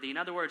trustworthy. In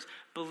other words,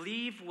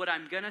 believe what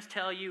I'm going to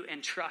tell you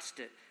and trust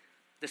it.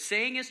 The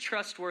saying is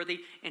trustworthy.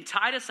 And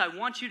Titus, I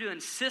want you to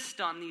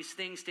insist on these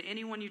things to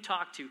anyone you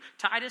talk to.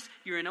 Titus,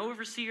 you're an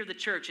overseer of the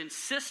church.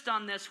 Insist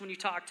on this when you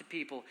talk to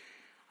people.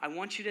 I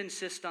want you to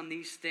insist on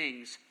these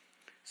things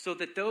so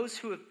that those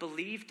who have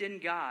believed in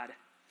God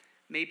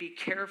may be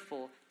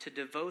careful to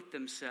devote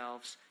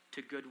themselves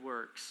to good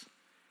works.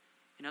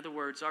 In other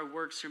words, our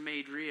works are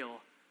made real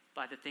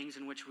by the things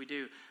in which we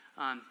do.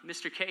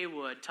 Mr.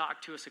 Kaywood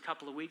talked to us a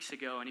couple of weeks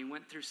ago, and he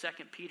went through 2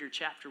 Peter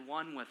chapter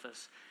 1 with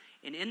us.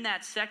 And in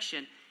that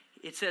section,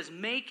 it says,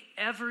 make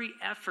every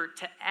effort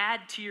to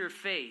add to your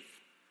faith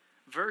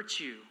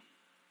virtue,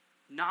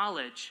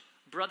 knowledge,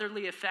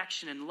 brotherly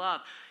affection, and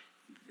love.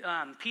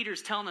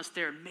 Peter's telling us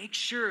there, make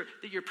sure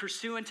that you're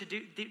pursuing to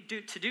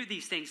do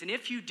these things. And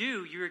if you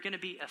do, you're going to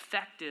be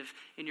effective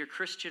in your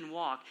Christian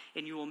walk,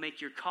 and you will make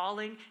your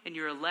calling and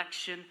your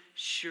election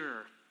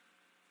sure.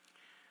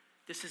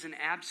 This is an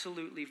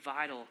absolutely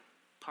vital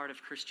part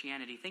of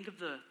Christianity. Think of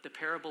the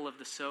parable of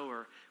the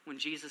sower when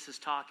Jesus is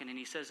talking, and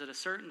he says that a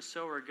certain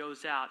sower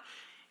goes out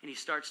and he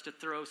starts to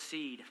throw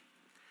seed.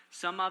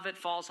 Some of it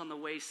falls on the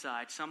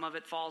wayside. Some of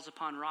it falls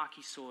upon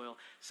rocky soil.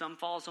 Some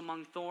falls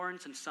among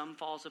thorns, and some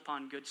falls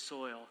upon good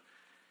soil.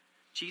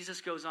 Jesus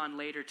goes on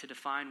later to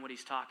define what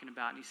he's talking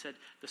about, and he said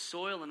the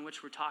soil in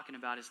which we're talking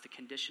about is the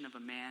condition of a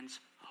man's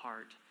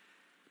heart.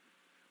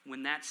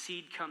 When that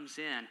seed comes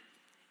in,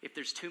 if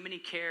there's too many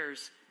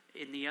cares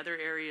in the other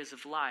areas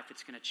of life,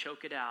 it's going to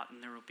choke it out,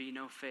 and there will be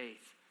no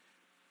faith.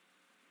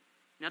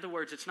 In other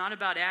words, it's not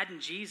about adding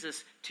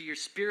Jesus to your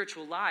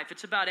spiritual life.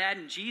 It's about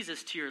adding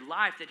Jesus to your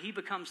life, that he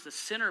becomes the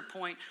center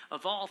point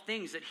of all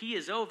things, that he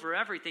is over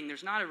everything.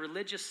 There's not a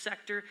religious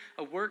sector,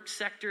 a work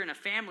sector, and a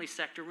family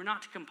sector. We're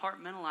not to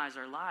compartmentalize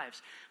our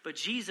lives. But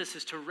Jesus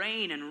is to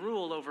reign and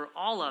rule over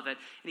all of it.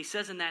 And he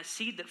says in that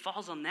seed that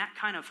falls on that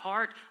kind of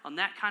heart, on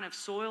that kind of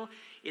soil,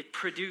 it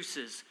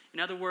produces.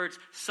 In other words,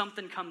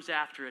 something comes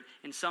after it.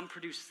 And some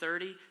produce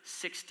 30,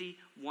 60,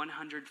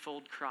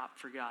 100-fold crop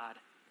for God.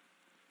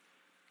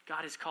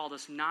 God has called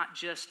us not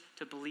just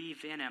to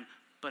believe in him,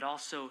 but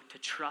also to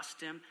trust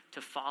him,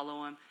 to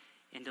follow him,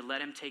 and to let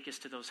him take us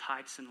to those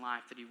heights in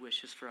life that he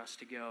wishes for us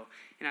to go.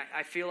 And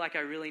I feel like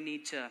I really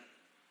need to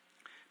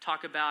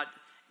talk about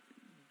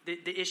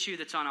the issue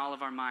that's on all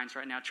of our minds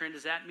right now. Trent,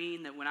 does that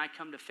mean that when I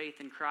come to faith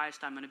in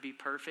Christ, I'm going to be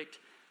perfect?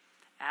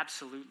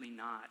 Absolutely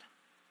not.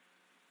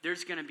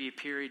 There's going to be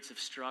periods of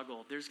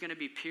struggle. There's going to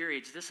be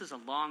periods. This is a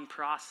long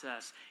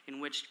process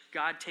in which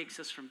God takes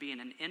us from being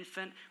an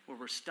infant where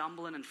we're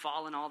stumbling and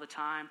falling all the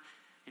time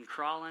and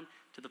crawling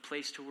to the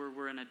place to where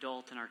we're an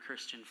adult in our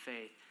Christian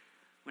faith.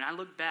 When I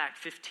look back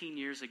 15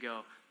 years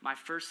ago, my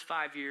first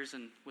 5 years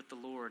with the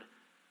Lord,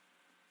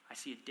 I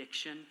see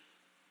addiction.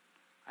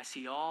 I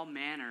see all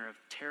manner of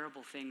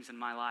terrible things in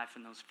my life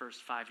in those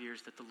first 5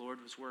 years that the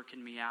Lord was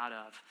working me out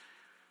of.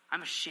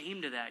 I'm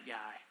ashamed of that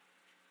guy.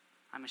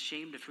 I'm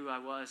ashamed of who I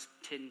was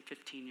 10,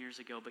 15 years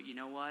ago. But you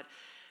know what?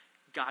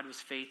 God was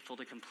faithful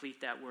to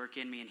complete that work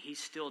in me, and he's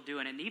still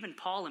doing it. And even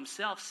Paul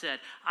himself said,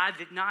 I've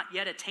not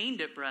yet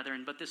attained it,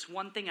 brethren, but this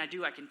one thing I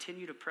do, I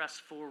continue to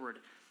press forward.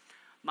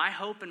 My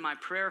hope and my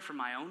prayer for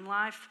my own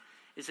life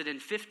is that in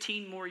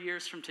 15 more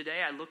years from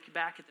today, I look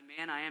back at the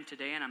man I am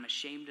today, and I'm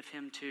ashamed of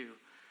him too,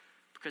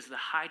 because of the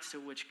heights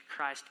at which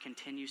Christ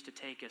continues to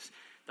take us.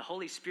 The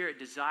Holy Spirit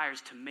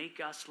desires to make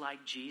us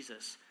like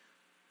Jesus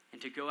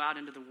and to go out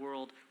into the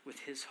world with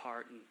his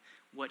heart and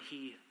what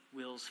he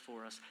wills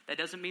for us. That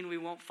doesn't mean we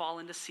won't fall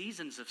into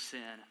seasons of sin,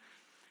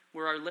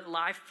 where our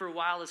life for a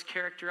while is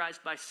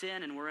characterized by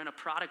sin and we're in a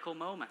prodigal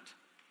moment.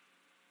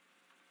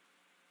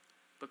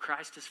 But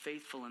Christ is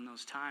faithful in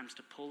those times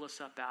to pull us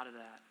up out of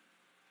that.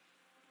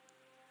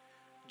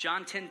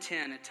 John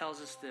 10:10, it tells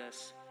us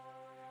this.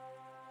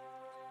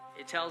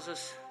 It tells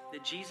us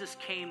that Jesus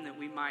came that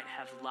we might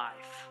have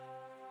life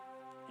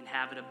and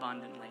have it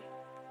abundantly.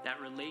 That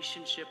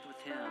relationship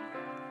with him,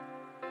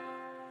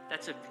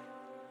 that's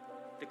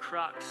the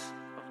crux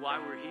of why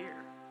we're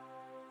here.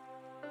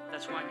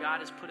 That's why God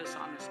has put us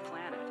on this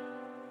planet.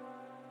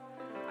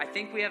 I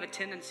think we have a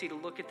tendency to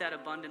look at that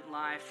abundant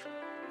life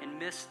and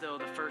miss, though,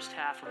 the first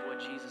half of what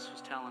Jesus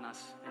was telling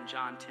us in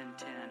John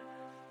 10:10.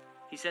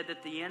 He said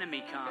that the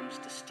enemy comes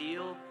to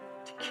steal,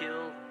 to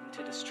kill, and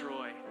to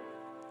destroy.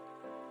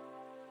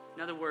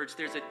 In other words,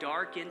 there's a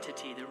dark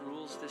entity that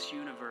rules this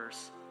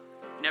universe.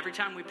 And every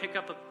time we pick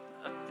up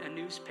a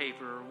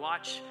newspaper or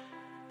watch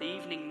the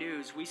evening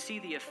news, we see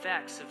the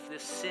effects of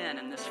this sin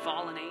and this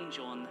fallen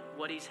angel and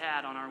what he's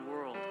had on our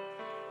world.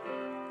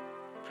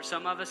 For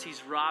some of us,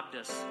 he's robbed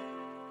us.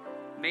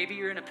 Maybe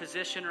you're in a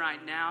position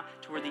right now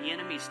to where the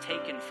enemy's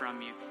taken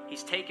from you.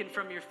 He's taken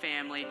from your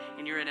family,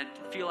 and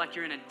feel like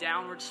you're in a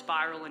downward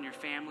spiral and your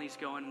family's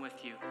going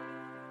with you.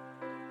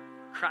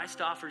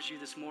 Christ offers you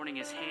this morning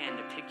his hand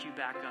to pick you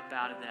back up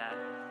out of that.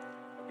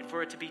 And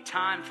for it to be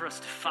time for us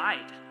to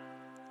fight.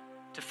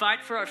 To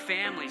fight for our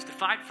families, to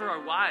fight for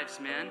our wives,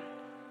 men.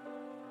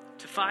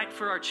 To fight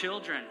for our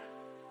children.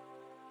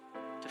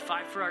 To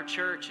fight for our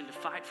church and to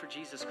fight for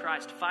Jesus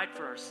Christ. To fight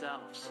for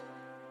ourselves.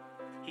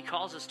 He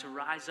calls us to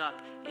rise up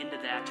into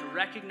that, to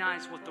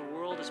recognize what the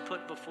world has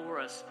put before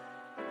us,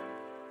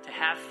 to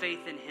have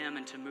faith in him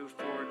and to move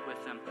forward with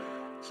him.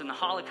 So in the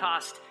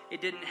Holocaust, it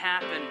didn't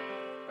happen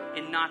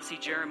in Nazi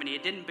Germany.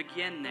 It didn't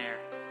begin there.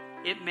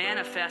 It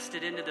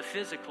manifested into the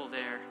physical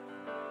there.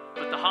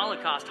 But the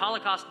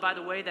Holocaust, by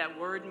the way, that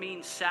word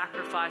means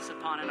sacrifice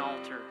upon an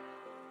altar.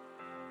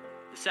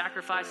 The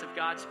sacrifice of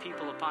God's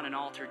people upon an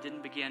altar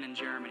didn't begin in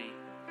Germany.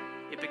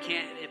 It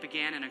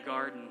began in a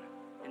garden,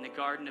 in the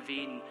Garden of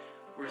Eden,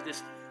 where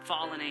this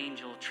fallen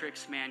angel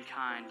tricks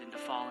mankind into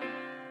falling.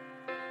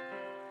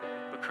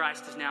 But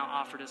Christ has now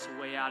offered us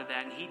a way out of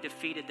that, and he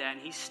defeated that,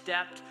 and he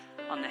stepped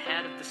on the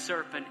head of the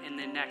serpent in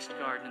the next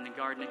garden, in the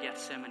Garden of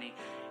Gethsemane.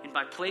 And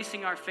by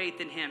placing our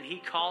faith in him, he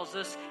calls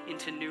us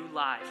into new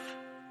life.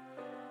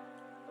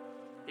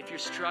 If you're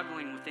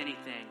struggling with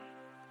anything,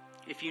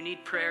 if you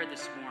need prayer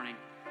this morning,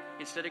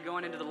 instead of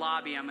going into the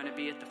lobby, I'm going to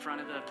be at the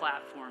front of the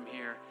platform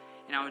here,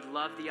 and I would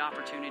love the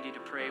opportunity to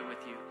pray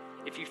with you.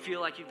 If you feel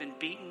like you've been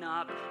beaten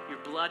up,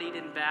 you're bloodied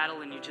in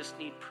battle, and you just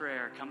need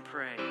prayer, come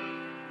pray.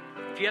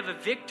 If you have a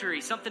victory,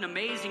 something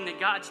amazing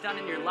that God's done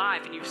in your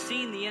life, and you've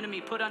seen the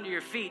enemy put under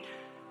your feet,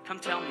 come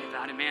tell me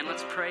about it, man.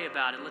 Let's pray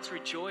about it. Let's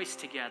rejoice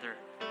together.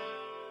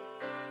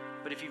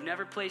 But if you've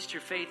never placed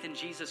your faith in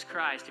Jesus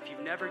Christ, if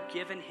you've never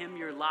given him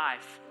your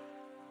life,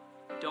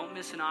 don't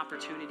miss an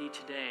opportunity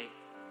today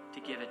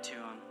to give it to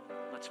him.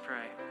 Let's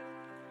pray.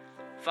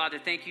 Father,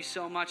 thank you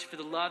so much for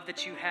the love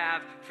that you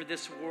have for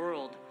this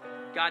world.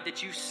 God,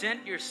 that you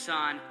sent your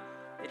son,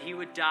 that he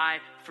would die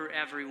for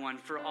everyone,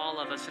 for all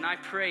of us. And I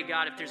pray,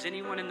 God, if there's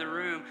anyone in the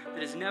room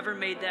that has never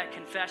made that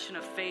confession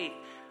of faith,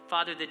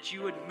 Father, that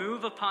you would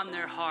move upon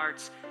their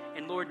hearts.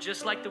 And Lord,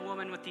 just like the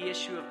woman with the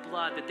issue of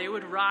blood, that they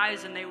would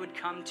rise and they would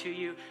come to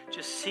you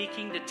just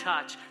seeking to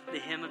touch the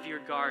hem of your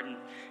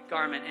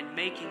garment and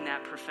making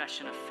that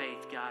profession of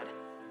faith, God.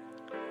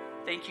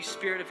 Thank you,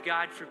 Spirit of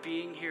God, for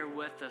being here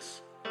with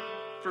us,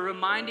 for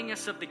reminding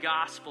us of the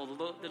gospel.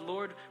 The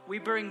Lord, we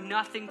bring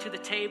nothing to the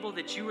table,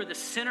 that you are the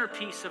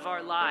centerpiece of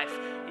our life.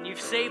 And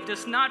you've saved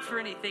us not for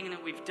anything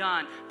that we've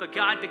done, but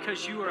God,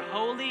 because you are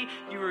holy,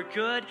 you are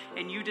good,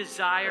 and you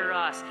desire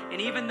us. And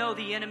even though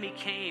the enemy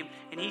came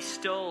and he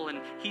stole and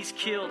he's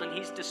killed and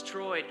he's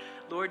destroyed,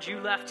 Lord,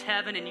 you left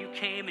heaven and you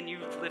came and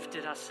you've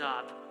lifted us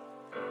up.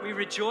 We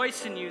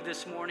rejoice in you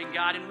this morning,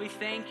 God, and we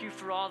thank you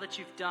for all that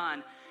you've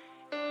done.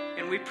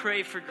 And we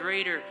pray for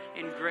greater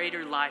and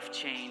greater life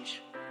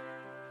change.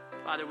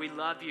 Father, we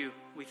love you.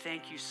 We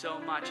thank you so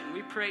much. And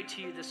we pray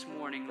to you this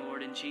morning,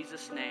 Lord, in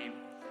Jesus' name.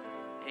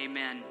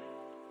 Amen.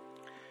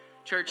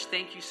 Church,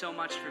 thank you so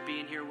much for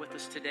being here with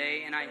us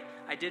today. And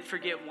I did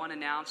forget one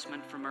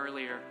announcement from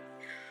earlier.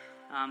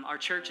 Our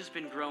church has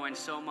been growing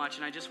so much,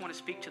 and I just want to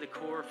speak to the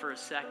core for a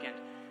second.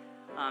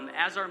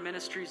 As our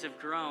ministries have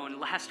grown,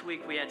 last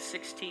week we had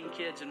 16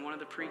 kids in one of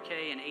the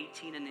pre-K and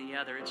 18 in the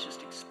other. It's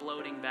just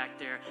exploding back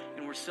there,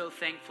 and we're so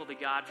thankful to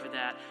God for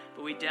that.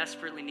 But we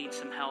desperately need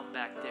some help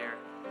back there.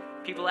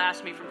 People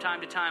ask me from time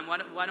to time,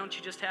 why don't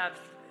you just have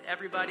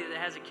everybody that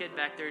has a kid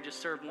back there just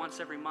serve once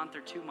every month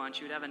or 2 months?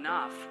 You'd have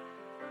enough.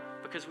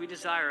 Because we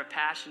desire a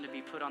passion to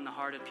be put on the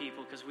heart of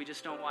people, because we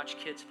just don't watch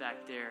kids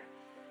back there.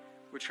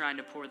 We're trying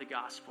to pour the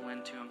gospel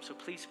into them. So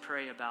please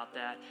pray about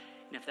that.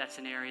 And if that's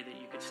an area that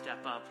you could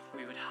step up,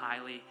 we would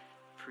highly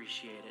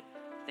appreciate it.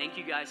 Thank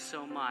you guys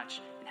so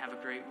much, and have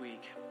a great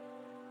week.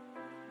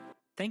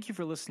 Thank you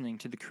for listening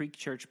to the Creek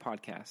Church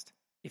Podcast.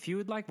 If you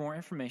would like more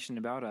information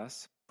about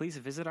us, please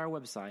visit our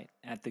website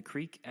at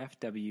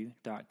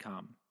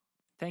thecreekfw.com.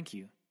 Thank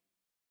you.